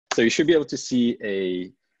So you should be able to see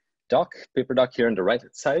a paper doc here on the right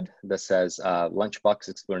side that says Lunchbox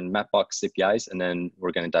exploring Mapbox APIs, and then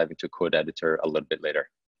we're going to dive into code editor a little bit later.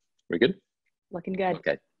 We're good? Looking good.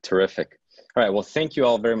 Okay, terrific. All right, well, thank you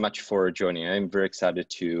all very much for joining. I'm very excited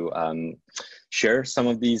to share some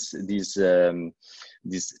of these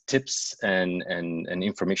tips and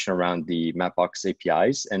information around the Mapbox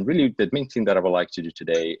APIs. And really the main thing that I would like to do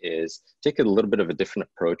today is take a little bit of a different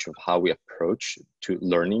approach of how we approach to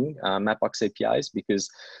learning Mapbox APIs, because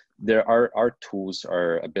our tools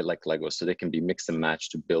are a bit like Lego, so they can be mixed and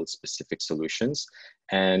matched to build specific solutions.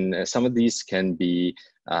 And some of these can be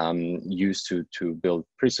used to build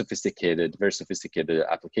very sophisticated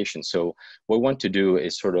applications. So what we want to do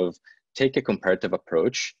is sort of take a comparative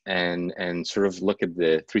approach and sort of look at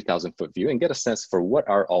the 3,000-foot view and get a sense for what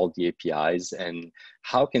are all the APIs and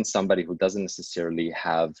how can somebody who doesn't necessarily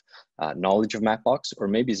have knowledge of Mapbox, or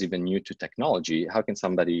maybe is even new to technology, how can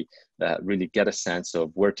somebody really get a sense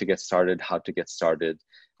of where to get started, how to get started,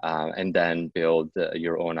 and then build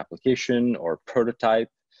your own application or prototype,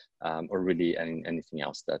 or really anything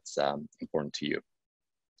else that's important to you.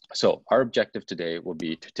 So our objective today will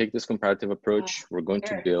be to take this comparative approach. We're going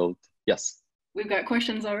to build, yes? We've got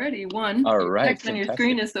questions already. One, all right, text on your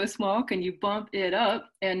screen is so small, can you bump it up?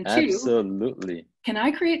 And two, absolutely. Can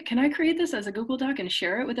I create this as a Google Doc and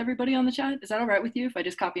share it with everybody on the chat? Is that all right with you if I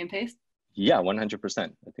just copy and paste? Yeah, 100%.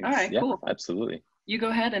 I think all right, cool. Absolutely. You go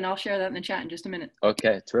ahead and I'll share that in the chat in just a minute.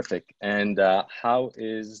 Okay, terrific. And how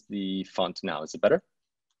is the font now? Is it better?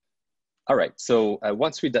 All right, so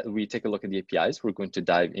once we take a look at the APIs, we're going to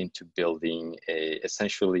dive into building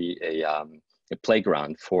essentially a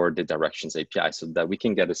playground for the directions API, so that we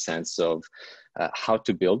can get a sense of how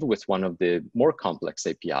to build with one of the more complex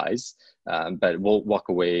APIs, but we'll walk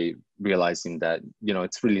away realizing that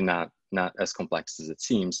it's really not as complex as it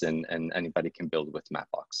seems, and anybody can build with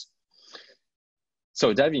Mapbox.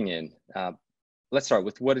 So diving in, let's start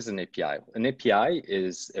with what is an API. An API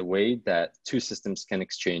is a way that two systems can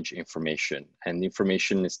exchange information, and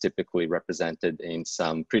information is typically represented in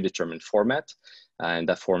some predetermined format, and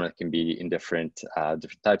that format can be in different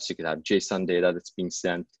types. You could have JSON data that's being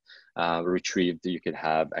sent, retrieved. You could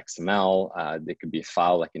have XML. There could be a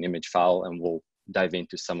file like an image file, and we'll dive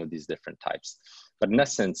into some of these different types. But in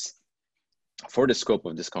essence, for the scope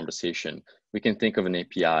of this conversation, we can think of an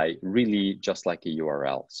API really just like a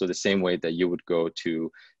URL. So the same way that you would go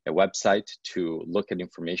to a website to look at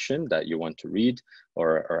information that you want to read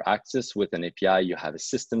or access with an API, you have a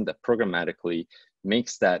system that programmatically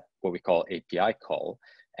makes that what we call API call,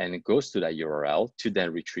 and it goes to that URL to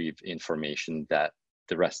then retrieve information that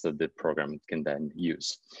the rest of the program can then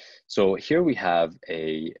use. So here we have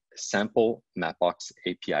a sample Mapbox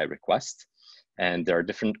API request. And there are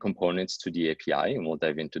different components to the API, and we'll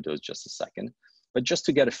dive into those just a second. But just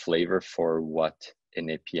to get a flavor for what an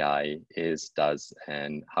API does,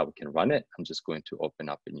 and how we can run it, I'm just going to open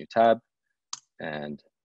up a new tab and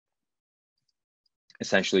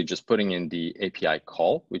essentially just putting in the API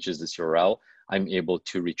call, which is this URL, I'm able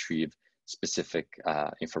to retrieve specific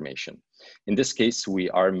information. In this case, we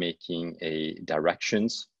are making a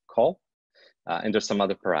directions call. And there's some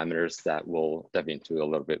other parameters that we'll dive into a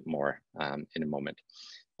little bit more in a moment.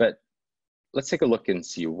 But let's take a look and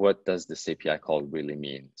see, what does this API call really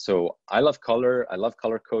mean? So I love color. I love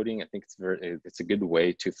color coding. I think it's a good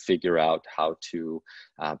way to figure out how to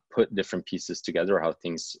put different pieces together, how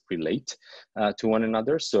things relate to one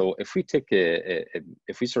another. So if we take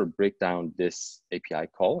if we sort of break down this API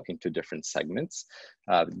call into different segments,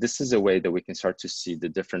 this is a way that we can start to see the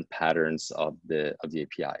different patterns of the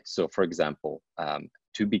API. So for example,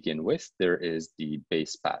 to begin with, there is the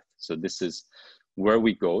base path. So this is where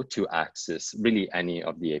we go to access really any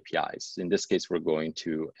of the APIs. In this case, we're going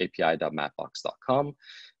to api.mapbox.com.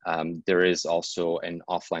 There is also an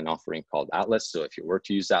offline offering called Atlas. So if you were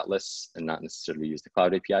to use Atlas and not necessarily use the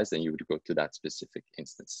cloud APIs, then you would go to that specific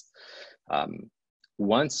instance.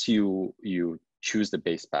 Once you choose the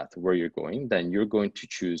base path where you're going, then you're going to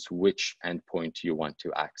choose which endpoint you want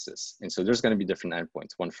to access. And so there's going to be different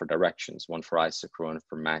endpoints, one for directions, one for isochrone,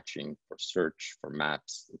 for matching, for search, for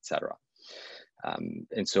maps, etc.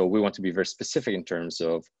 And so we want to be very specific in terms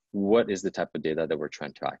of what is the type of data that we're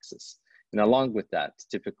trying to access. And along with that,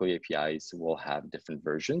 typically APIs will have different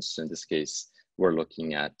versions. In this case, we're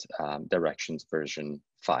looking at directions version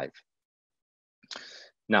 5.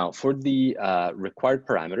 Now, for the required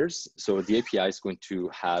parameters, so the API is going to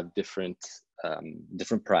have different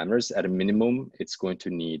parameters. At a minimum, it's going to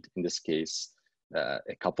need, in this case,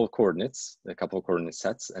 a couple of coordinate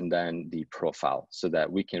sets, and then the profile, so that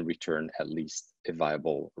we can return at least a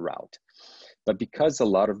viable route. But because a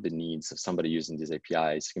lot of the needs of somebody using these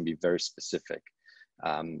APIs can be very specific,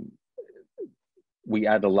 we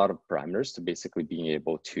add a lot of parameters to basically being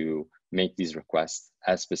able to make these requests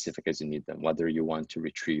as specific as you need them, whether you want to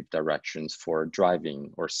retrieve directions for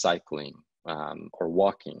driving or cycling or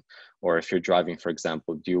walking, or if you're driving, for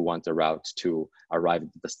example, do you want a route to arrive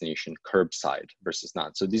at the destination curbside versus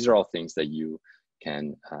not? So these are all things that you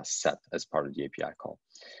can set as part of the API call.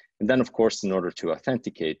 And then, of course, in order to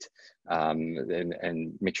authenticate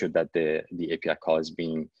and make sure that the API call is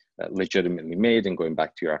being legitimately made and going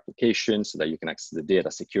back to your application so that you can access the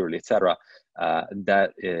data securely, etc.,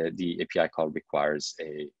 the API call requires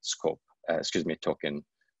a scope, a token,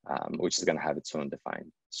 which is going to have its own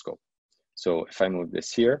defined scope. So if I move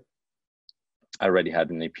this here, I already had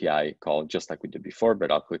an API call just like we did before,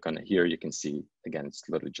 but I'll click on it here. You can see, again, it's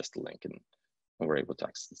literally just a link and we're able to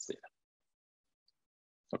access this data.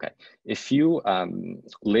 Okay, if you,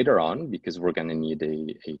 later on, because we're gonna need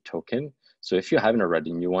a token, so if you haven't already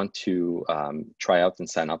and you want to try out and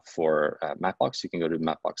sign up for Mapbox, you can go to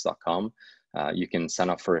mapbox.com. You can sign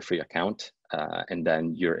up for a free account and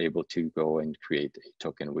then you're able to go and create a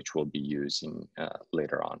token which we'll be using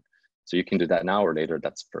later on. So you can do that now or later,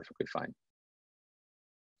 that's perfectly fine.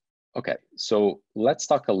 Okay, so let's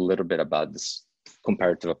talk a little bit about this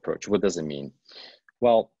comparative approach. What does it mean?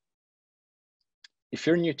 Well, if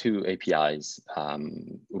you're new to APIs,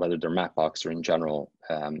 whether they're Mapbox or in general,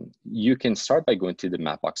 you can start by going to the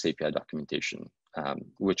Mapbox API documentation,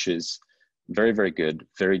 which is very, very good,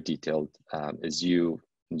 very detailed. I'm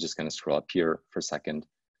just gonna scroll up here for a second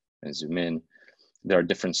and zoom in. There are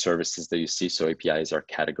different services that you see. So APIs are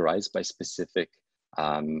categorized by specific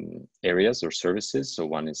areas or services. So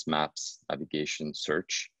one is maps, navigation,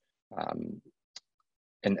 search.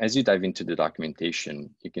 And as you dive into the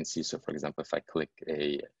documentation, you can see, so for example, if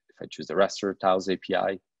I choose the raster tiles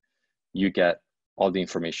API, you get all the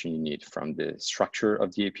information you need from the structure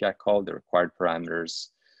of the API call, the required parameters,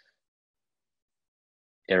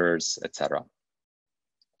 errors, etc.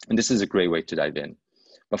 And this is a great way to dive in.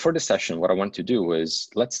 But for this session, what I want to do is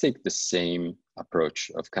let's take the same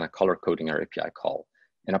approach of kind of color coding our API call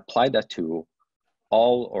and apply that to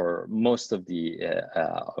all or most of the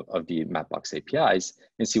Mapbox APIs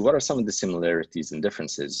and see what are some of the similarities and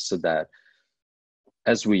differences so that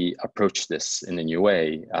as we approach this in a new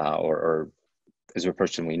way or as we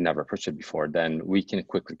approach it and we never approached it before, then we can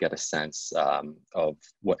quickly get a sense of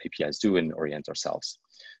what APIs do and orient ourselves.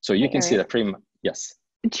 So you can see that pretty much, yes.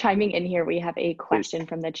 Chiming in here, we have a question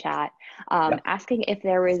from the chat asking if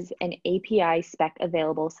there is an API spec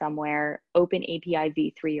available somewhere, Open API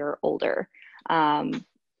v3 or older. Want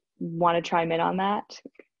to chime in on that?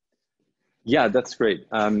 Yeah, that's great.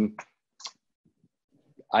 I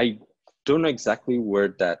don't know exactly where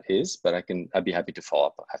that is, but I'd be happy to follow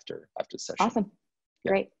up after the session. Awesome.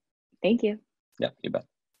 Yeah. Great. Thank you. Yeah, you bet.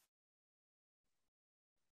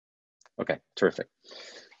 Okay, terrific.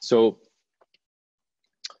 So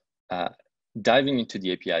diving into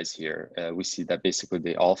the APIs here, we see that basically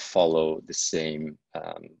they all follow the same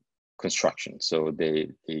construction. So they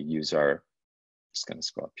use our, just gonna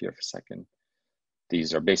scroll up here for a second.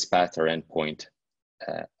 These are base path, our endpoint,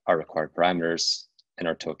 our required parameters, and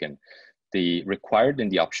our token. The required and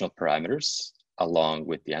the optional parameters along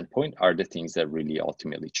with the endpoint are the things that really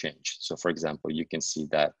ultimately change. So for example, you can see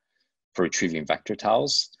that for retrieving vector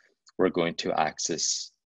tiles, we're going to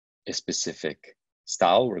access a specific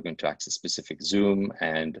style, we're going to access specific zoom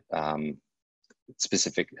and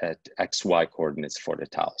specific XY coordinates for the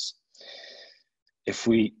tiles. If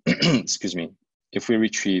we, excuse me, if we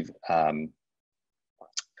retrieve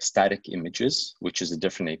static images, which is a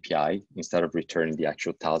different API, instead of returning the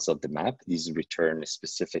actual tiles of the map, these return a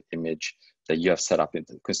specific image that you have set up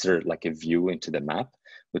into, considered like a view into the map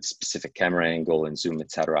with specific camera angle and zoom,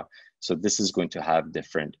 etc. So this is going to have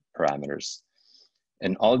different parameters.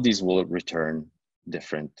 And all of these will return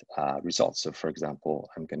different results. So for example,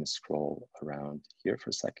 I'm going to scroll around here for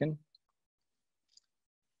a second.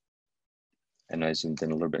 And I zoomed in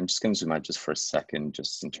a little bit. I'm just going to zoom out just for a second,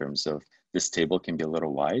 just in terms of this table can be a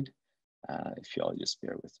little wide. If you all just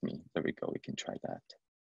bear with me. There we go. We can try that.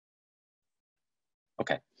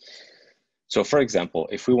 Okay. So for example,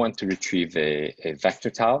 if we want to retrieve a vector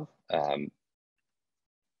tile,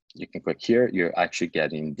 you can click here. You're actually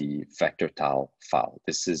getting the vector tile file.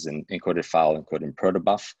 This is an encoded file encoded in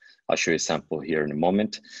protobuf. I'll show you a sample here in a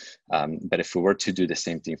moment. But if we were to do the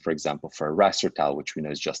same thing, for example, for a raster tile, which we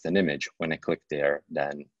know is just an image, when I click there,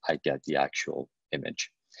 then I get the actual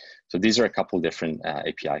image. So these are a couple different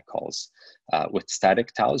API calls. With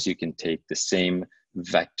static tiles, you can take the same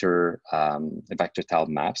vector tile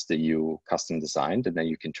maps that you custom designed, and then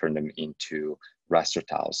you can turn them into raster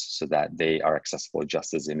tiles so that they are accessible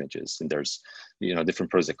just as images. And there's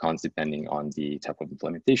different pros and cons depending on the type of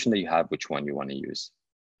implementation that you have, which one you want to use.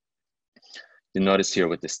 You notice here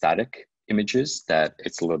with the static images that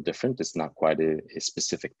it's a little different. It's not quite a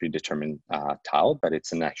specific predetermined tile, but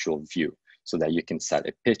it's an actual view, so that you can set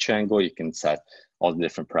a pitch angle, you can set all the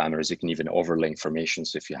different parameters, you can even overlay information.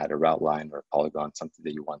 So if you had a route line or a polygon, something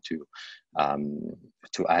that you want to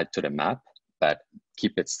add to the map, but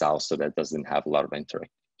keep it styled so that it doesn't have a lot of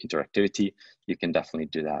interactivity, you can definitely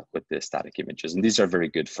do that with the static images. And these are very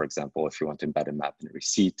good, for example, if you want to embed a map in a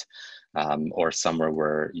receipt or somewhere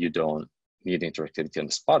where you don't need interactivity on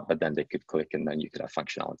the spot, but then they could click and then you could have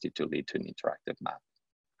functionality to lead to an interactive map.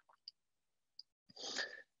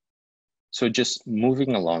 So just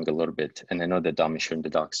moving along a little bit, and I know that Dom is sharing the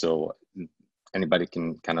doc, so anybody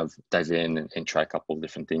can kind of dive in and try a couple of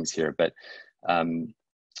different things here. But and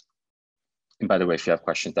by the way, if you have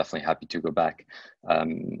questions, definitely happy to go back.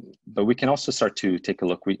 But we can also start to take a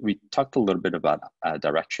look. We talked a little bit about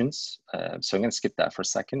directions. So I'm going to skip that for a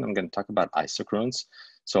second. I'm going to talk about isochrones.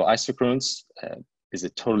 So isochrones is a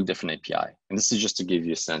totally different API. And this is just to give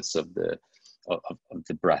you a sense of the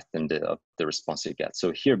breadth and of the response you get.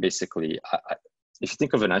 So here, basically, if you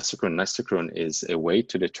think of an isochrone is a way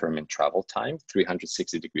to determine travel time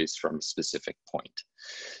 360 degrees from a specific point.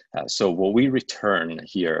 So what we return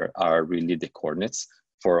here are really the coordinates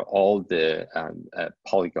for all the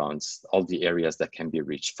polygons, all the areas that can be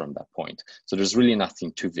reached from that point. So there's really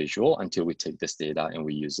nothing too visual until we take this data and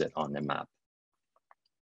we use it on a map.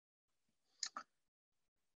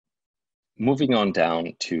 Moving on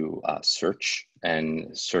down to search,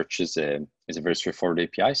 and search is a very straightforward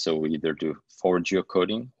API. So we either do forward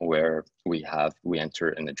geocoding, where we enter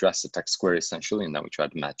an address, a text query essentially, and then we try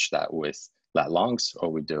to match that with lat longs, or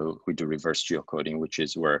we do reverse geocoding, which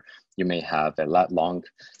is where you may have a lat long,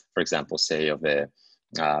 for example, say of a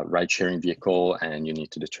ride-sharing vehicle, and you need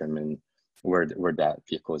to determine where that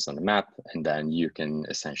vehicle is on the map, and then you can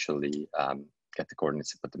essentially get the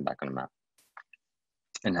coordinates and put them back on the map,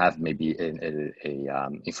 and have maybe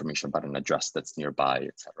information about an address that's nearby,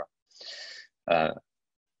 etc.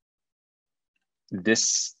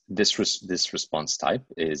 This response type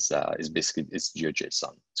is basically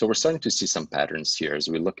GeoJSON. So we're starting to see some patterns here as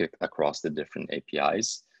we look across the different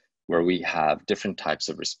APIs, where we have different types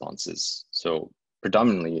of responses. So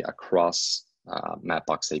predominantly across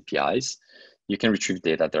Mapbox APIs, you can retrieve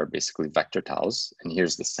data that are basically vector tiles. And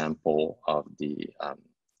here's the sample of the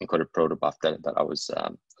encoded protobuf that I was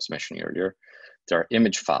mentioning earlier. There are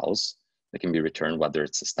image files that can be returned, whether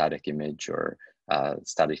it's a static image or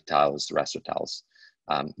static tiles, raster tiles.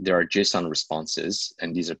 There are JSON responses,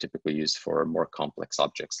 and these are typically used for more complex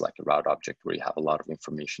objects like a route object, where you have a lot of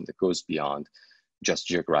information that goes beyond just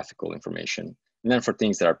geographical information. And then for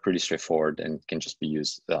things that are pretty straightforward and can just be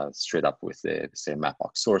used straight up with, say, a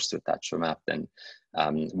Mapbox source to attach to a map, then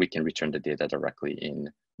we can return the data directly in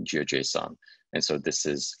GeoJSON. And so this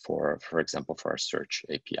is for example, for our search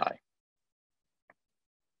API.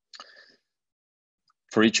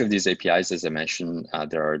 For each of these APIs, as I mentioned,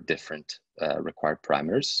 there are different required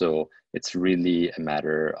parameters. So it's really a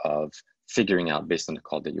matter of figuring out, based on the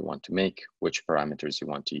call that you want to make, which parameters you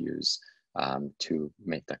want to use to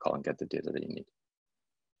make that call and get the data that you need.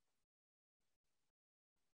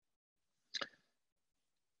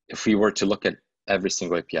 If we were to look at every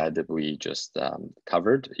single API that we just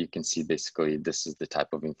covered, you can see basically this is the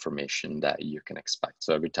type of information that you can expect.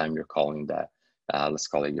 So every time you're calling that, let's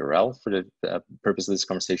call it URL for the purpose of this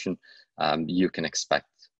conversation, you can expect,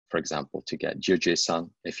 for example, to get GeoJSON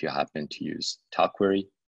if you happen to use tile query,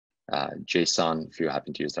 JSON if you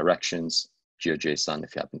happen to use directions, GeoJSON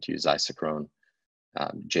if you happen to use isochrone,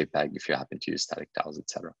 JPEG if you happen to use static tiles,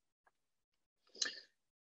 etc.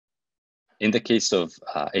 In the case of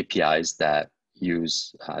APIs that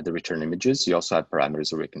use the return images, you also have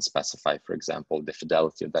parameters where we can specify, for example, the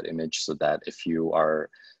fidelity of that image, so that if you are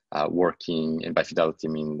working, and by fidelity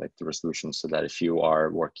I mean like the resolution, so that if you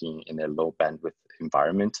are working in a low bandwidth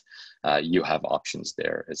environment, you have options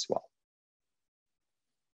there as well.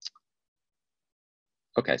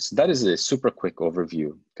 Okay, so that is a super quick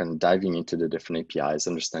overview, kind of diving into the different APIs,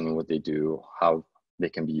 understanding what they do, how they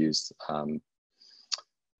can be used.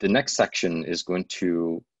 The next section is going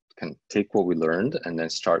to kind of take what we learned and then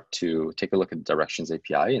start to take a look at the Directions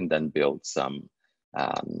API and then build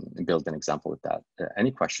an example with that.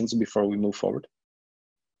 Any questions before we move forward?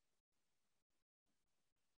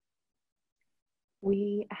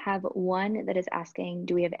 We have one that is asking,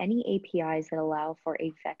 do we have any APIs that allow for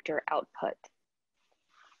a vector output?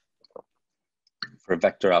 for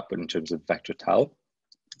vector output in terms of vector tile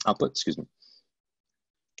output, excuse me.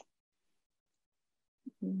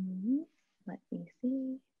 Let me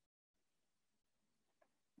see.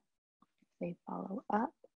 They follow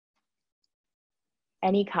up.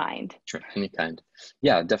 Any kind. Sure, any kind.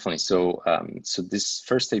 Yeah, definitely. So, so this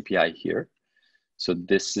first API here, so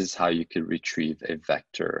this is how you could retrieve a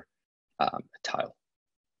vector tile.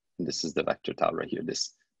 And this is the vector tile right here,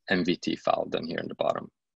 this MVT file down here in the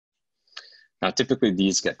bottom. Now, typically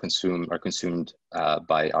these are consumed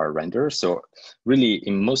by our renderer. So really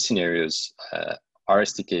in most scenarios, our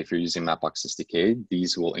SDK, if you're using Mapbox SDK,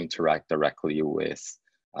 these will interact directly with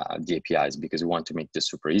the APIs, because we want to make this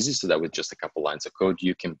super easy so that with just a couple lines of code,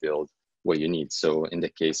 you can build what you need. So in the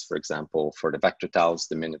case, for example, for the vector tiles,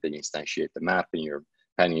 the minute that you instantiate the map and you're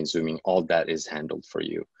panning and zooming, all that is handled for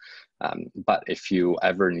you. But if you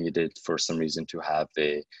ever needed for some reason to have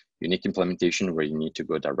a unique implementation where you need to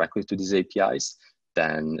go directly to these APIs,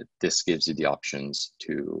 then this gives you the options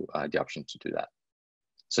to do that.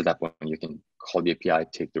 So that when you can call the API,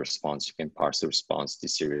 take the response, you can parse the response,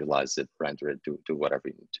 deserialize it, render it, do whatever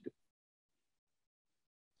you need to do.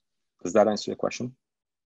 Does that answer your question?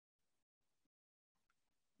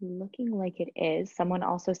 Looking like it is. Someone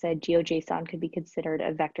also said GeoJSON could be considered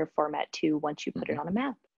a vector format too once you put it on a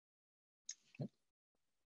map.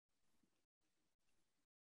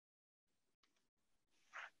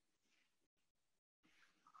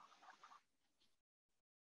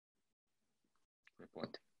 Great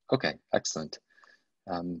point. Okay, excellent.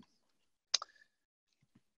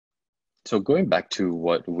 So going back to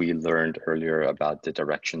what we learned earlier about the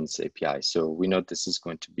directions API. So we know this is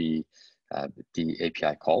going to be the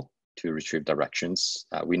API call to retrieve directions.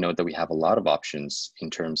 We know that we have a lot of options in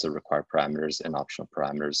terms of required parameters and optional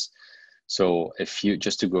parameters. So if you,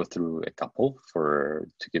 just to go through a couple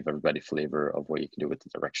to give everybody flavor of what you can do with the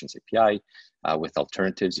directions API, with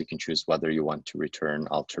alternatives, you can choose whether you want to return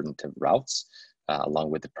alternative routes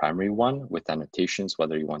along with the primary one, with annotations,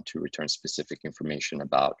 whether you want to return specific information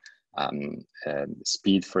about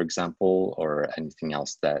speed, for example, or anything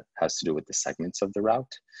else that has to do with the segments of the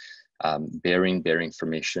route. Bearing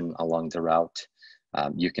information along the route.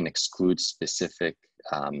 You can exclude specific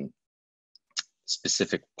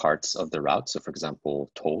parts of the route. So for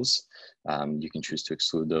example, tolls, you can choose to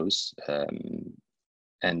exclude those.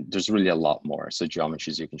 And there's really a lot more. So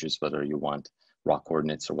geometries, you can choose whether you want raw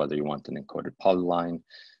coordinates or whether you want an encoded polyline.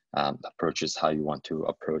 Approaches, how you want to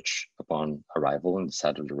approach upon arrival on the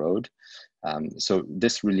side of the road. So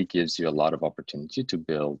this really gives you a lot of opportunity to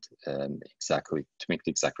build to make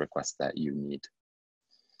the exact request that you need.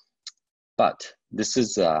 But this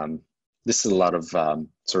is a lot of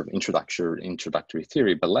sort of introductory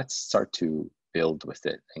theory, but let's start to build with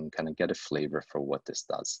it and kind of get a flavor for what this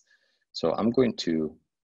does. So I'm going to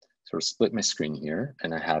sort of split my screen here,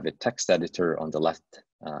 and I have a text editor on the left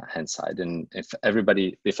hand side. And if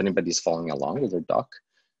anybody's following along with their doc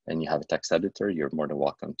and you have a text editor, you're more than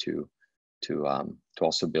welcome to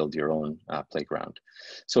also build your own playground.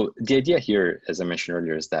 So the idea here, as I mentioned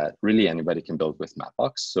earlier, is that really anybody can build with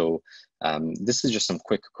Mapbox. So this is just some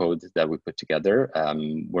quick code that we put together.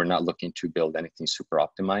 We're not looking to build anything super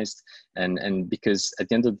optimized. And because at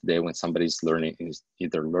the end of the day, when somebody's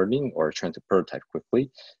either learning or trying to prototype quickly,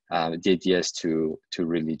 the idea is to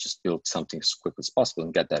really just build something as quick as possible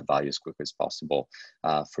and get that value as quick as possible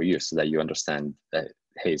for you, so that you understand that,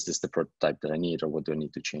 hey, is this the prototype that I need, or what do I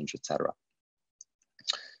need to change, etc.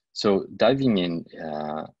 So diving in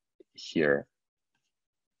here,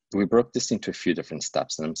 we broke this into a few different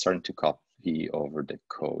steps, and I'm starting to copy over the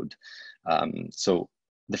code. So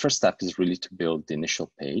the first step is really to build the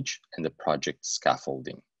initial page and the project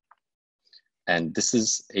scaffolding. And this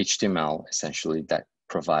is HTML essentially that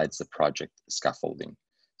provides the project scaffolding.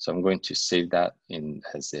 So I'm going to save that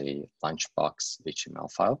as a Lunchbox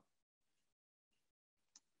HTML file.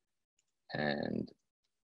 And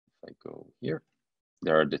if I go here,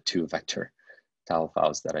 there are the two vector tile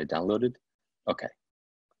files that I downloaded. Okay.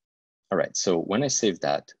 All right, so when I save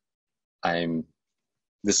that,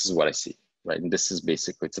 this is what I see, right? And this is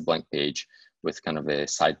basically, it's a blank page with kind of a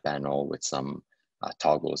side panel with some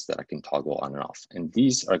toggles that I can toggle on and off. And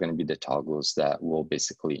these are going to be the toggles that will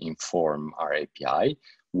basically inform our API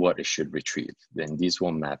what it should retrieve. Then these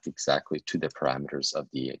will map exactly to the parameters of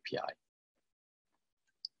the API.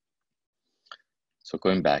 So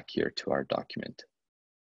going back here to our document.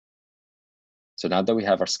 So now that we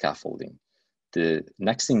have our scaffolding, the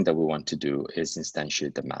next thing that we want to do is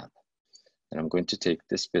instantiate the map. And I'm going to take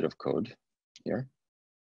this bit of code here.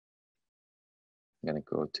 I'm going to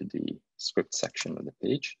go to the script section of the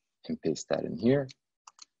page and paste that in here.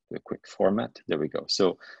 do a quick format. There we go.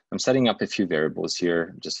 So I'm setting up a few variables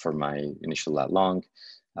here just for my initial lat long.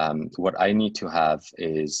 What I need to have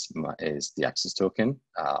is the access token,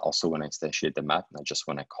 also when I instantiate the map, not just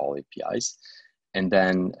when I call APIs. And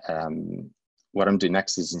then what I'm doing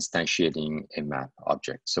next is instantiating a map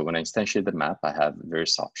object. So when I instantiate the map, I have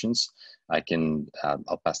various options.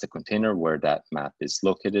 I'll pass the container where that map is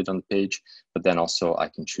located on the page, but then also I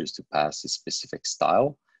can choose to pass a specific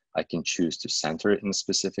style. I can choose to center it in a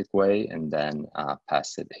specific way and then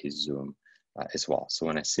pass it a zoom as well. So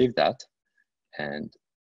when I save that, and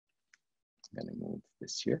I'm gonna move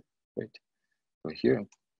this here, wait, go here,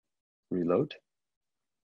 reload.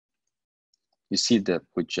 You see that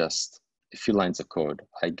with just a few lines of code,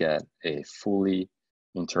 I get a fully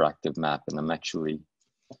interactive map. And I'm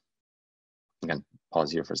gonna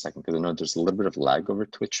pause here for a second because I know there's a little bit of lag over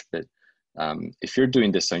Twitch, but if you're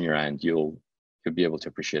doing this on your end, you'll be able to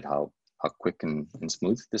appreciate how quick and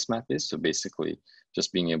smooth this map is. So basically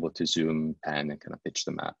just being able to zoom, pan, and kind of pitch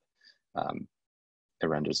the map, it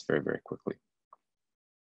renders very, very quickly.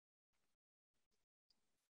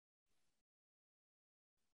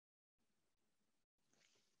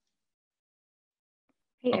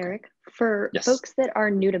 Hey, Okay. Eric, for Yes. folks that are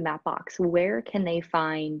new to Mapbox, where can they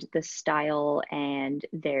find the style and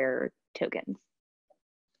their tokens?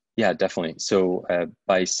 Yeah, definitely. So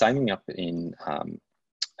by signing up in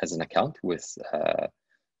as an account with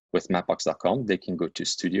Mapbox.com, they can go to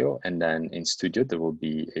Studio, and then in Studio there will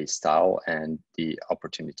be a style and the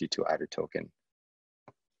opportunity to add a token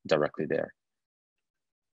directly there.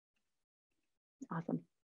 Awesome.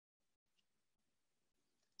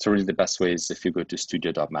 So really the best way is if you go to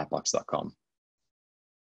studio.mapbox.com.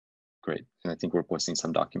 Great, and I think we're posting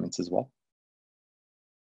some documents as well.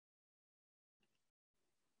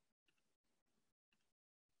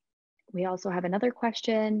 We also have another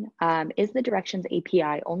question. Is the directions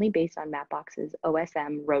API only based on Mapbox's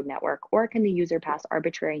OSM road network, or can the user pass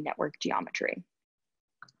arbitrary network geometry?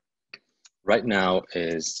 Right now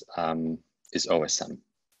is OSM.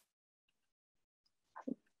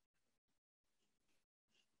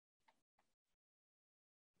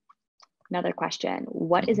 Another question,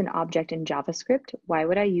 what is an object in JavaScript? Why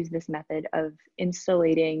would I use this method of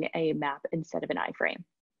installating a map instead of an iframe?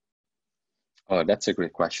 Oh, that's a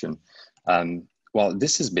great question. Well,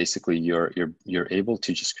 this is basically you're able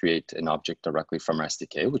to just create an object directly from our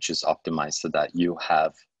SDK, which is optimized so that you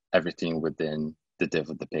have everything within the div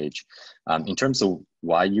of the page. In terms of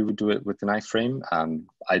why you would do it with an iframe,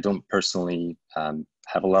 I don't personally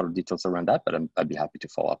have a lot of details around that, but I'd be happy to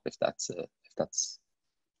follow up if that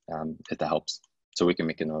helps. So we can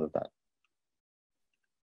make a note of that.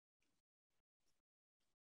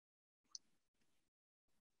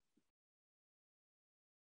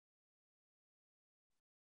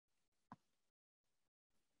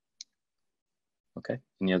 Okay,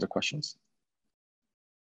 any other questions?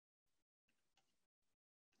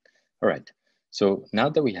 All right, so now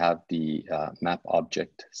that we have the map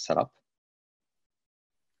object set up,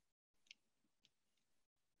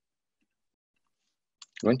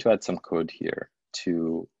 I'm going to add some code here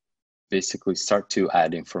to basically start to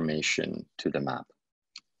add information to the map.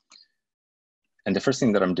 And the first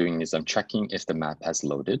thing that I'm doing is I'm checking if the map has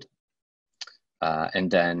loaded. And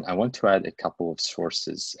then I want to add a couple of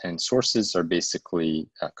sources, and sources are basically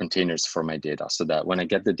containers for my data, so that when I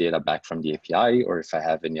get the data back from the API, or if I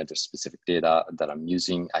have any other specific data that I'm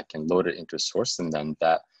using, I can load it into a source, and then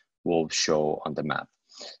that will show on the map.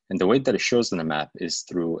 And the way that it shows on the map is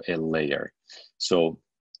through a layer. So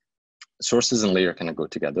sources and layer kind of go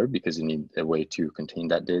together because you need a way to contain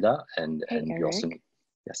that data, and you also need,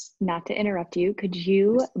 yes. Not to interrupt you, could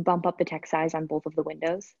you bump up the text size on both of the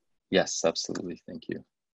windows? Yes, absolutely. Thank you.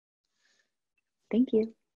 Thank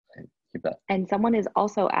you. You bet. And someone is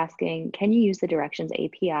also asking, can you use the directions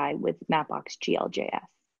API with Mapbox GLJS?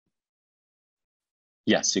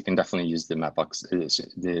 Yes, you can definitely use the Mapbox,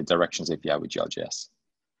 the directions API with GLJS.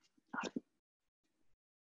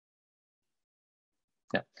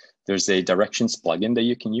 Yeah, there's a directions plugin that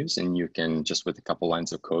you can use, and you can just with a couple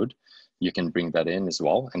lines of code, you can bring that in as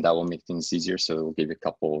well, and that will make things easier. So it'll give you a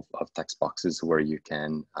couple of text boxes where you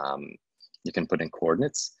can put in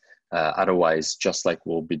coordinates. Otherwise, just like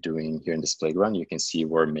we'll be doing here in this playground, you can see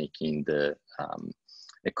we're making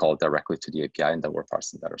a call directly to the API, and then we're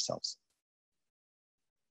parsing that ourselves.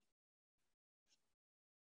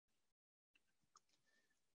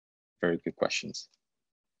 Very good questions.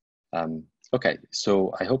 Okay,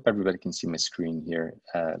 so I hope everybody can see my screen here.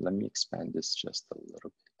 Let me expand this just a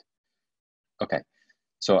little bit. Okay,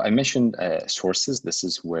 so I mentioned sources. This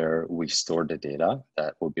is where we store the data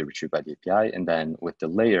that will be retrieved by the API. And then with the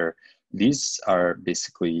layer, these are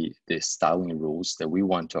basically the styling rules that we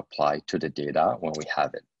want to apply to the data when we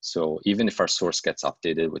have it. So even if our source gets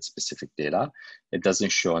updated with specific data, it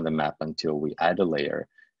doesn't show on the map until we add a layer,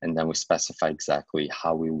 and then we specify exactly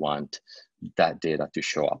how we want that data to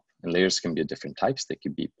show up. And layers can be of different types. They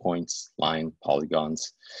could be points, line,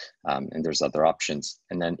 polygons, and there's other options.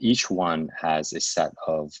 And then each one has a set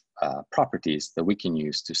of properties that we can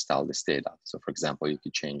use to style this data. So for example, you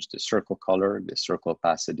could change the circle color, the circle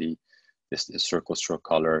opacity, this circle stroke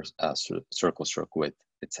color, circle stroke width,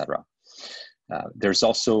 etc. There's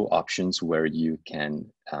also options where you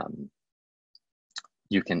can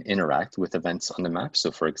interact with events on the map.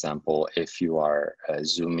 So for example, if you are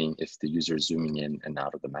if the user is zooming in and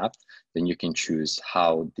out of the map, then you can choose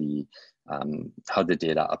how the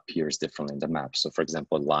data appears differently in the map. So for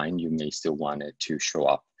example, line, you may still want it to show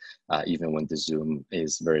up even when the zoom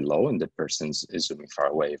is very low and the person is zooming far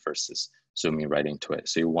away versus zooming right into it.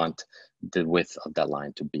 So you want the width of that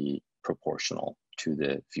line to be proportional to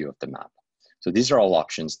the view of the map. So these are all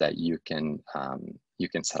options that you can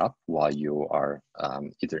set up while you are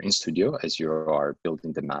either in Studio as you are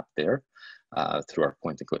building the map there through our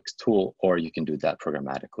point and click tool, or you can do that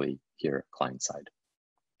programmatically here client side.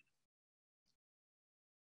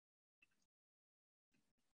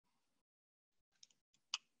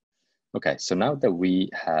 Okay, so now that we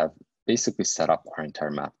have basically set up our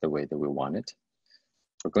entire map the way that we want it,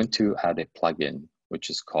 we're going to add a plugin which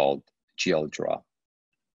is called GLDraw.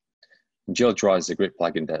 GLDraw is a great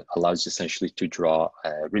plugin that allows you essentially to draw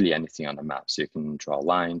really anything on the map. So you can draw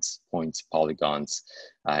lines, points, polygons.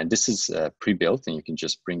 And this is pre-built, and you can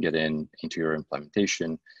just bring it into your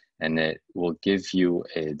implementation, and it will give you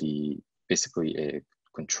basically a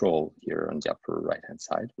control here on the upper right-hand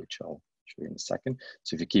side, which I'll show you in a second.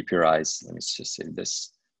 So if you keep your eyes, let me just save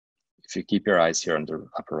this. If you keep your eyes here on the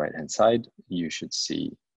upper right-hand side, you should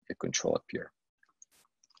see a control appear.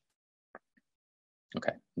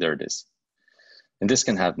 Okay, there it is. And this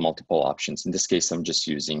can have multiple options. In this case, I'm just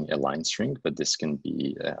using a line string, but this can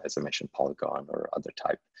be, as I mentioned, polygon or other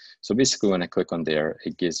type. So basically, when I click on there,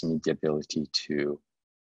 it gives me the ability to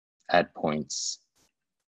add points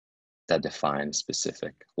that define a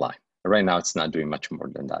specific line. Right now, it's not doing much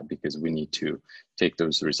more than that because we need to take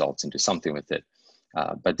those results and do something with it.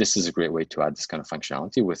 But this is a great way to add this kind of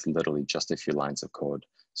functionality with literally just a few lines of code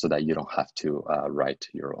so that you don't have to write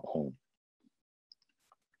your own.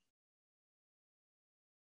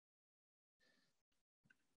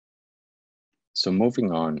 So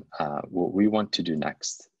moving on, what we want to do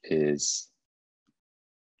next is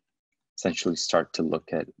essentially start to look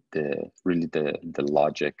at the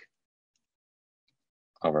logic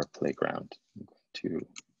of our playground. I'm going to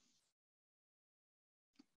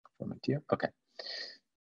format here. Okay.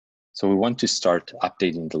 So we want to start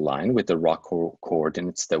updating the line with the raw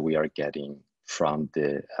coordinates that we are getting from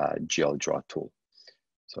the GLDraw tool.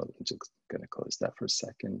 So I'm just going to close that for a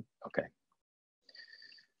second. Okay.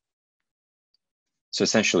 So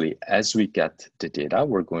essentially, as we get the data,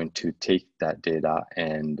 we're going to take that data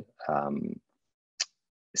and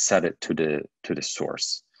set it to the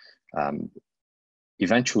source.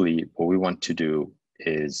 Eventually, what we want to do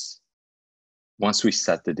is, once we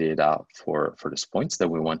set the data for those points, that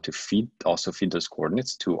we want to also feed those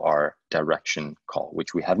coordinates to our direction call,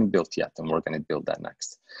 which we haven't built yet, and we're going to build that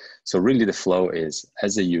next. So really, the flow is,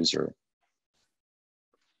 as a user,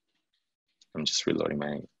 I'm just reloading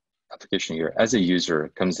my application here. As a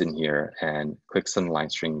user comes in here and clicks on the line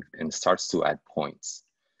string and starts to add points.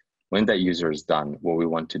 When that user is done, what we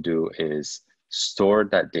want to do is store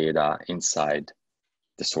that data inside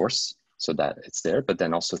the source so that it's there, but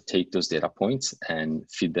then also take those data points and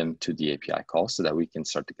feed them to the API call so that we can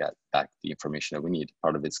start to get back the information that we need.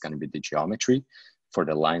 Part of it's going to be the geometry for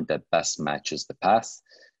the line that best matches the path,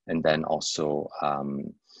 and then also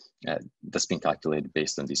that's being calculated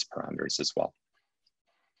based on these parameters as well.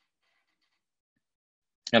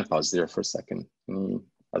 I'm gonna pause there for a second. Any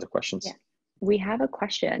other questions? Yeah, we have a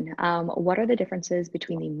question. What are the differences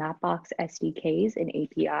between the Mapbox SDKs and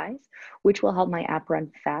APIs, which will help my app run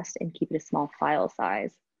fast and keep it a small file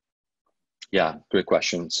size? Yeah, great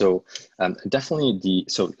question. So definitely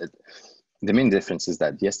the main difference is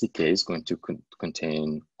that the SDK is going to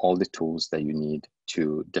contain all the tools that you need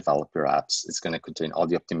to develop your apps. It's going to contain all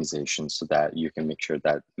the optimizations so that you can make sure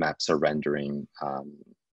that maps are rendering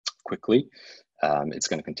quickly. It's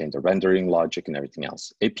going to contain the rendering logic and everything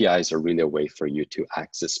else. APIs are really a way for you to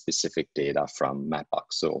access specific data from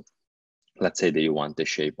Mapbox. So let's say that you want the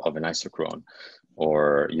shape of an isochrone,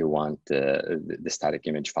 or you want the static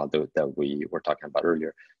image file that we were talking about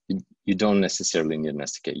earlier. You don't necessarily need an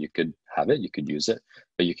SDK. You could have it, you could use it,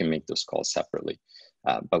 but you can make those calls separately.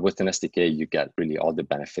 But with an SDK, you get really all the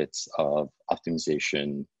benefits of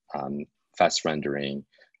optimization, fast rendering,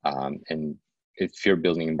 and if you're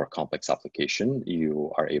building a more complex application,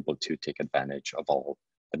 you are able to take advantage of all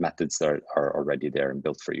the methods that are already there and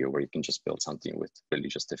built for you, where you can just build something with really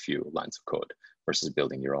just a few lines of code versus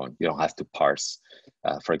building your own. You don't have to parse,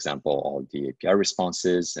 for example, all the API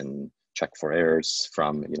responses and check for errors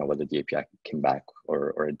from, whether the API came back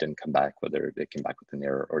or it didn't come back, whether it came back with an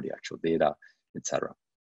error or the actual data, etc.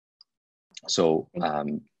 So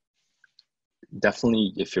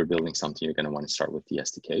definitely, if you're building something, you're going to want to start with the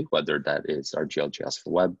SDK, whether that is RGL.js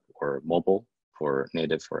for web or mobile, for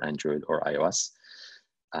native, for Android or iOS.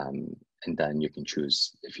 And then you can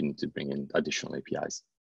choose if you need to bring in additional APIs.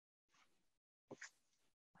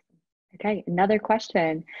 Okay, another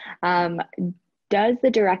question. Does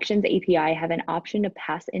the Directions API have an option to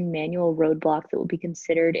pass in manual roadblocks that will be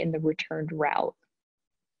considered in the returned route?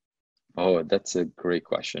 Oh, that's a great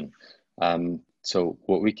question. So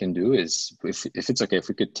what we can do is, if it's okay, if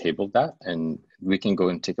we could table that, and we can go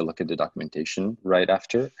and take a look at the documentation right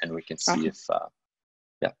after, and we can see if,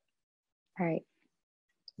 yeah. All right.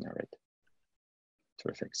 All right.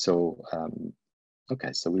 Terrific. So,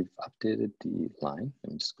 okay, so we've updated the line.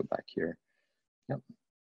 Let me just go back here. Yep.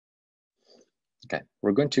 Okay,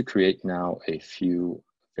 we're going to create now a few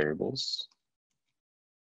variables.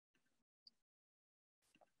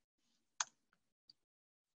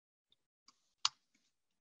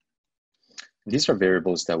 These are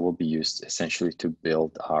variables that will be used essentially to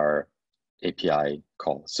build our API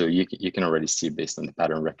call. So you can already see, based on the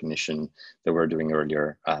pattern recognition that we're doing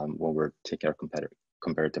earlier, when we're taking our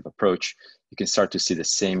comparative approach, you can start to see the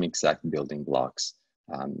same exact building blocks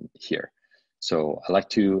here. So I like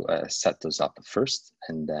to set those up first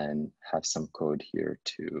and then have some code here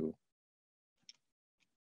to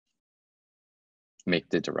make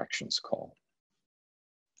the directions call.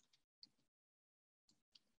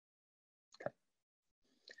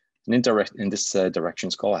 And in this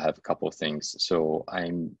directions call, I have a couple of things. So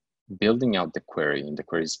I'm building out the query, and the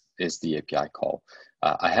query is the API call.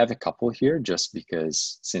 I have a couple here just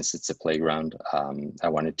because, since it's a playground, I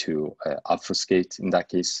wanted to obfuscate, in that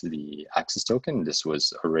case, the access token. This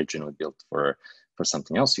was originally built for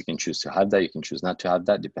something else. You can choose to have that. You can choose not to have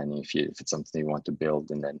that, depending if it's something you want to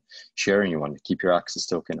build and then share, and you want to keep your access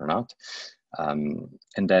token or not. And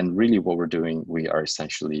then really what we're doing, we are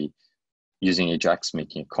essentially using Ajax,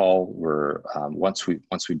 making a call. We're once we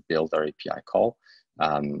build our API call,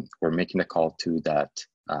 we're making a call to that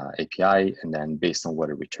API, and then based on what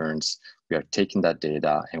it returns, we are taking that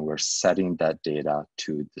data and we're setting that data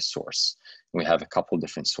to the source. And we have a couple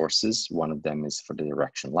different sources. One of them is for the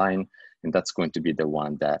direction line, and that's going to be the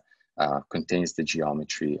one that contains the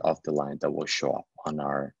geometry of the line that will show up on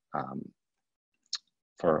our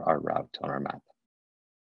for our route on our map.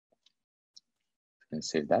 And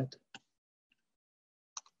save that.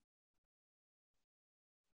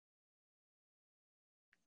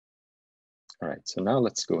 All right, so now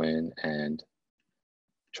let's go in and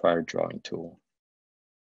try our drawing tool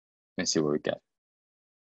and see what we get.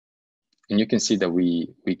 And you can see that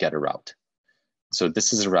we get a route. So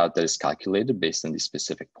this is a route that is calculated based on these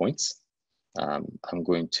specific points. I'm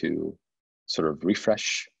going to sort of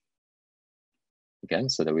refresh again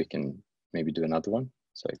so that we can maybe do another one.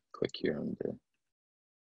 So I click here on the,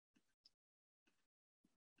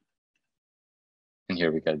 and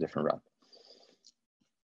here we got a different route.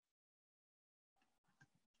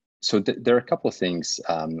 So there are a couple of things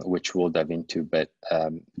which we'll dive into, but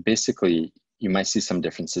basically you might see some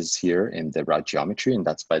differences here in the route geometry, and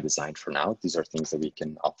that's by design for now. These are things that we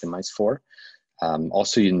can optimize for.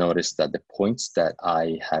 Also, you notice that the points that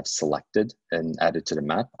I have selected and added to the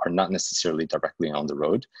map are not necessarily directly on the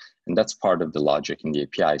road. And that's part of the logic in the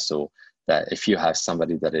API. So that if you have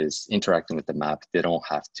somebody that is interacting with the map, they don't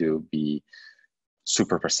have to be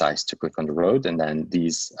super precise to click on the road. And then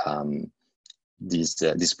these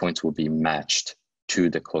points will be matched to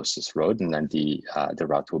the closest road, and then the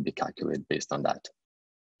route will be calculated based on that.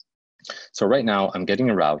 So right now I'm getting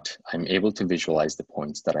a route. I'm able to visualize the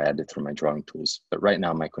points that I added through my drawing tools, but right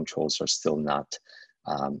now my controls are still not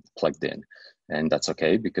plugged in. And that's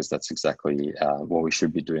okay, because that's exactly what we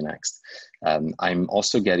should be doing next. I'm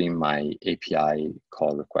also getting my API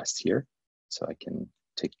call request here. So I can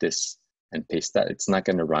take this and paste that. It's not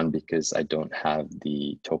going to run because I don't have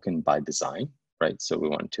the token by design, right? So we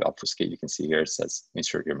want to obfuscate. You can see here, it says,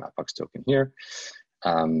 insert your Mapbox token here.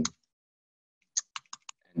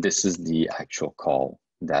 This is the actual call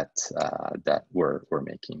that that we're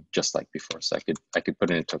making, just like before. So I could put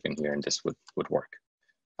in a token here, and this would work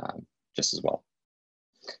just as well.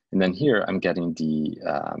 And then here I'm getting the,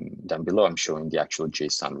 down below, I'm showing the actual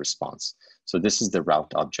JSON response. So this is the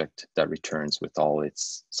route object that returns with all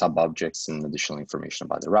its sub-objects and additional information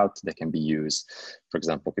about the route that can be used, for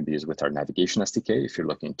example, could be used with our navigation SDK if you're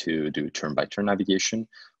looking to do turn-by-turn navigation,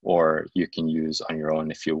 or you can use on your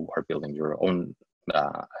own if you are building your own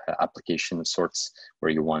application of sorts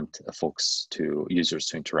where you want users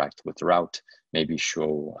to interact with the route, maybe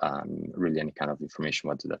show really any kind of information,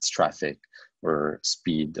 whether that's traffic or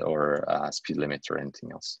speed or speed limit or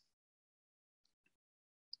anything else.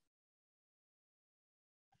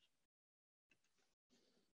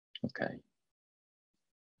 Okay.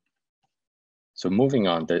 So moving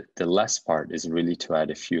on, the last part is really to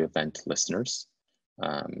add a few event listeners,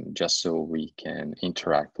 just so we can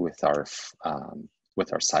interact with our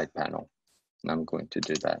side panel. And I'm going to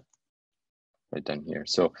do that right down here.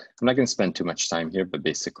 So I'm not going to spend too much time here, but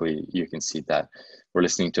basically you can see that we're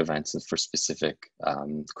listening to events for specific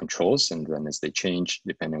controls, and then as they change,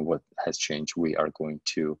 depending on what has changed, we are going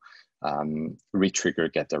to re-trigger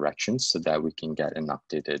get directions so that we can get an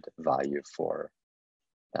updated value for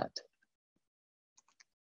that.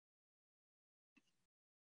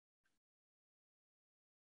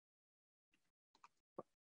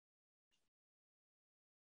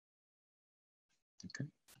 Okay,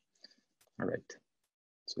 all right.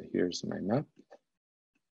 So here's my map.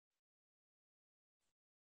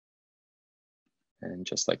 And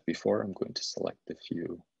just like before, I'm going to select a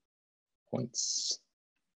few points.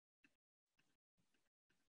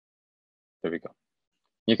 There we go.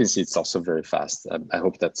 You can see it's also very fast. I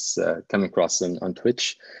hope that's coming across on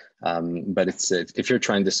Twitch. But it's if you're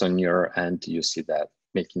trying this on your end, you see that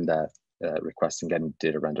making that request and getting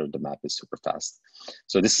data rendered the map is super fast.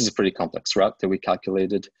 So this is a pretty complex route that we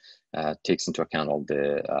calculated. Takes into account all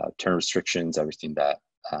the turn restrictions, everything that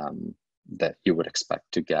that you would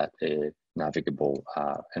expect to get a navigable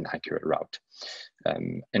and accurate route.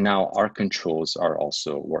 And now our controls are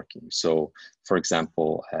also working. So for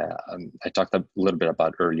example, I talked a little bit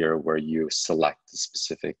about earlier where you select the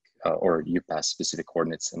specific or you pass specific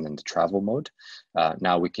coordinates and then the travel mode.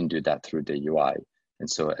 Now we can do that through the UI. And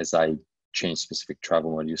so as I change specific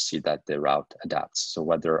travel mode, you see that the route adapts. So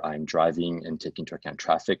whether I'm driving and taking into account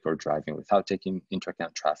traffic or driving without taking into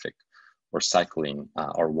account traffic, or cycling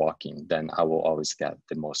or walking, then I will always get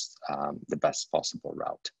the best possible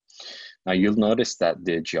route. Now you'll notice that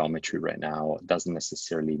the geometry right now doesn't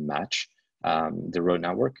necessarily match the road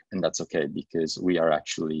network, and that's okay because we are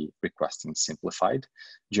actually requesting simplified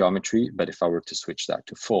geometry. But if I were to switch that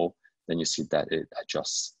to full, then you see that it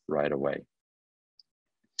adjusts right away.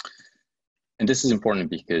 And this is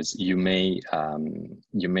important because you may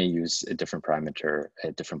use a different parameter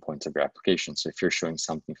at different points of your application. So if you're showing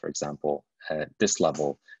something, for example, at this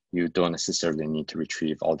level, you don't necessarily need to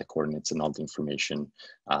retrieve all the coordinates and all the information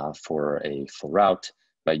for a full route,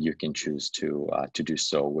 but you can choose to do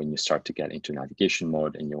so when you start to get into navigation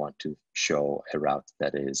mode and you want to show a route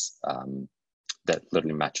that is that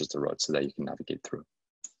literally matches the road so that you can navigate through.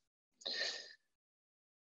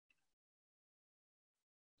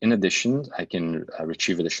 In addition, I can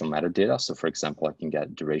retrieve additional metadata. So for example, I can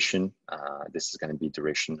get duration. This is going to be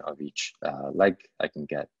duration of each leg. I can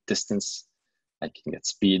get distance. I can get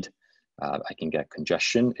speed. I can get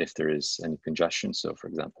congestion if there is any congestion. So for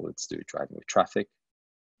example, let's do driving with traffic.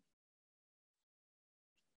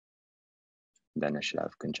 Then I should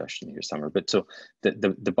have congestion here somewhere. But so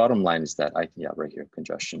the bottom line is that right here,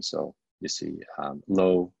 congestion. So you see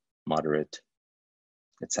low, moderate,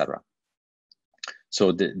 etc.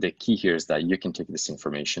 So the key here is that you can take this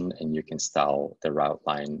information and you can style the route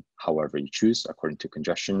line however you choose according to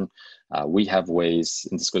congestion. We have ways,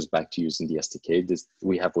 and this goes back to using the SDK,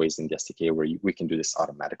 we have ways in the SDK where we can do this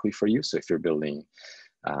automatically for you. So if you're building,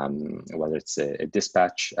 whether it's a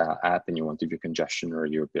dispatch app and you want to do congestion, or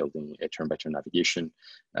you're building a turn-by-turn navigation,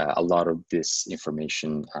 a lot of this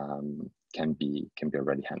information can be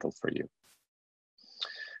already handled for you.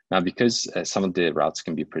 Now, because some of the routes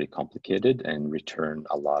can be pretty complicated and return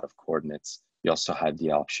a lot of coordinates, you also have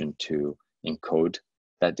the option to encode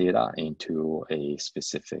that data into a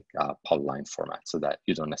specific polyline format so that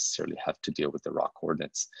you don't necessarily have to deal with the raw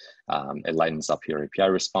coordinates. It lightens up your API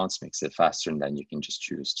response, makes it faster, and then you can just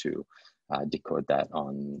choose to decode that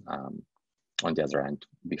on the other end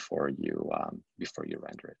before you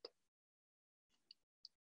render it.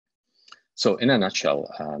 So in a nutshell,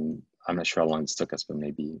 I'm not sure how long this took us, but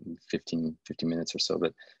maybe 15 minutes or so.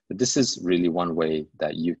 But this is really one way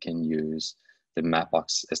that you can use the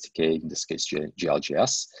Mapbox SDK, in this case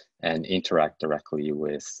GLJS, and interact directly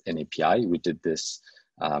with an API. We did this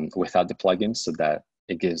without the plugin so that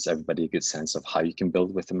it gives everybody a good sense of how you can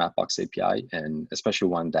build with the Mapbox API, and especially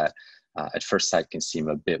one that at first sight can seem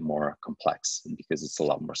a bit more complex because it's a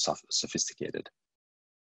lot more sophisticated.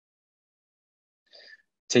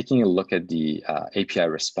 Taking a look at the API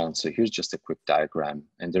response, so here's just a quick diagram,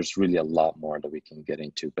 and there's really a lot more that we can get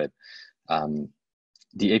into, but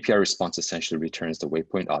the API response essentially returns the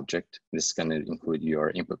waypoint object. This is going to include your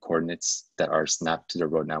input coordinates that are snapped to the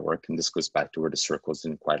road network, and this goes back to where the circles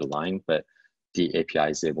didn't quite align, but the API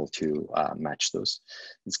is able to match those.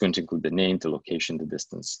 It's going to include the name, the location, the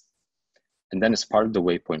distance. And then as part of the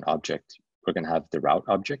waypoint object, we're going to have the route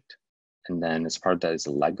object. And then as part of that is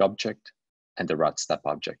a leg object and the route step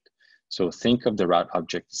object. So think of the route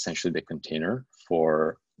object, essentially the container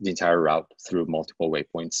for the entire route through multiple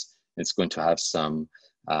waypoints. It's going to have some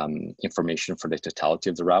information for the totality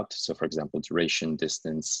of the route. So for example, duration,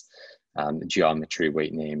 distance, geometry,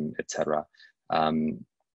 weight name, etc.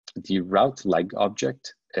 The route leg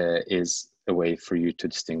object is a way for you to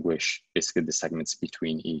distinguish basically the segments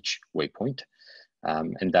between each waypoint.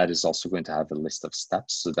 And that is also going to have a list of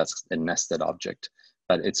steps. So that's a nested object,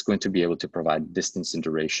 but it's going to be able to provide distance and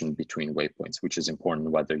duration between waypoints, which is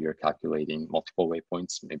important whether you're calculating multiple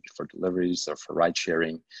waypoints, maybe for deliveries or for ride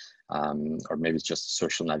sharing, or maybe it's just a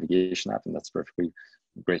social navigation app, and that's perfectly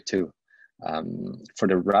great too. For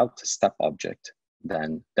the route step object,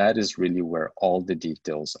 then that is really where all the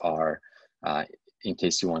details are in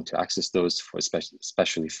case you want to access those, for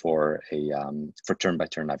especially for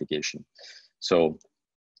turn-by-turn navigation. So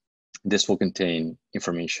this will contain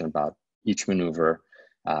information about each maneuver,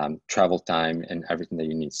 travel time, and everything that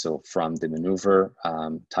you need. So from the maneuver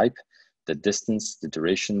type, the distance, the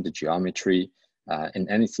duration, the geometry, and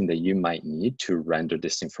anything that you might need to render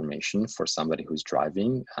this information for somebody who's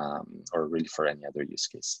driving or really for any other use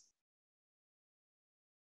case.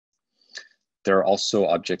 There are also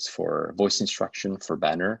objects for voice instruction for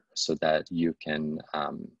banner, so that you can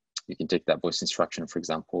take that voice instruction, for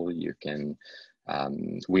example. You can,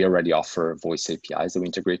 we already offer voice APIs that we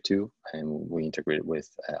integrate to, and we integrate with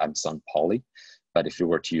Amazon Poly. But if you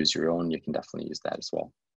were to use your own, you can definitely use that as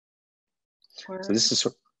well. So this is,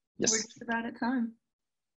 yes. We're just about at time.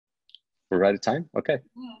 We're out of time? Okay.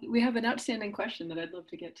 We have an outstanding question that I'd love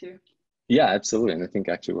to get to. Yeah, absolutely. And I think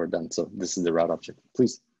actually we're done. So this is the route object,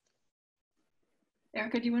 please.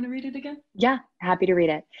 Erica, do you want to read it again? Yeah, happy to read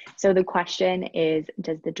it. So the question is,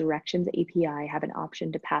 does the directions API have an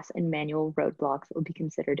option to pass in manual roadblocks that will be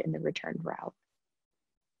considered in the return route?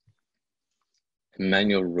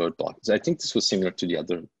 Manual roadblocks. I think this was similar to the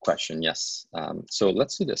other question, yes. So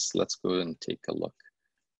let's do this. Let's go and take a look.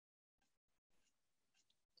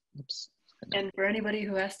 Oops. And for anybody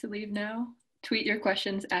who has to leave now, tweet your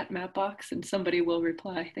questions at Mapbox and somebody will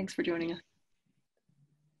reply. Thanks for joining us.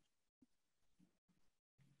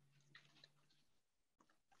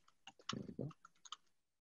 There we go.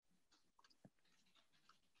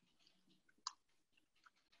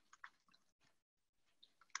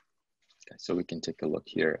 Okay, so we can take a look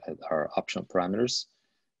here at our optional parameters.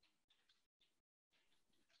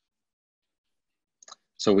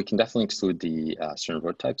 So we can definitely exclude the certain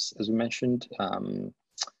road types, as we mentioned.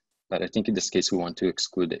 But I think in this case, we want to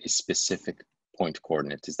exclude a specific point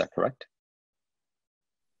coordinate. Is that correct?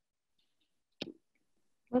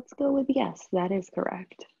 Let's go with yes, that is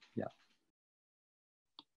correct. Yeah.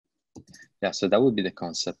 Yeah, so that would be the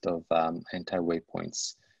concept of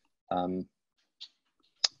anti-waypoints.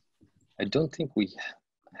 I don't think we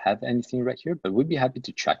have anything right here, but we'd be happy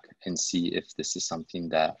to check and see if this is something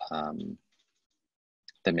that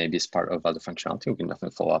that maybe is part of other functionality. We can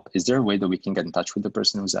definitely follow up. Is there a way that we can get in touch with the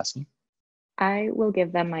person who's asking? I will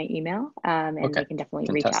give them my email and okay. They can definitely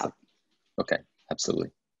Fantastic. reach out. Okay,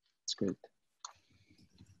 absolutely. That's great.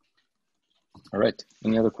 All right,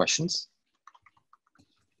 any other questions?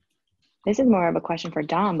 This is more of a question for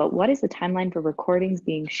Dom, but what is the timeline for recordings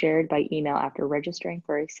being shared by email after registering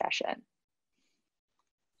for a session?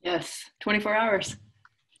 Yes, 24 hours.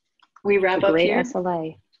 We wrap up great here.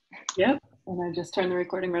 SLA. Yep, and I just turned the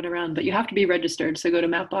recording right around, but you have to be registered. So go to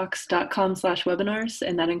mapbox.com/webinars,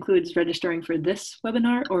 and that includes registering for this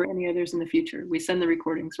webinar or any others in the future. We send the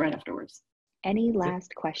recordings right afterwards. Any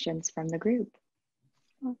last questions from the group?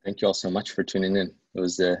 Thank you all so much for tuning in. It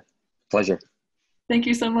was a pleasure. Thank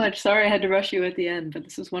you so much. Sorry I had to rush you at the end, but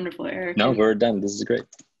this was wonderful, Eric. No, we're done. This is great.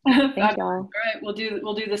 Thanks, y'all. All right, we'll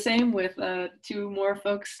do the same with 2 more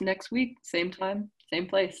folks next week, same time, same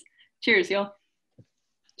place. Cheers, y'all.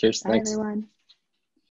 Cheers. Bye, Thanks. everyone.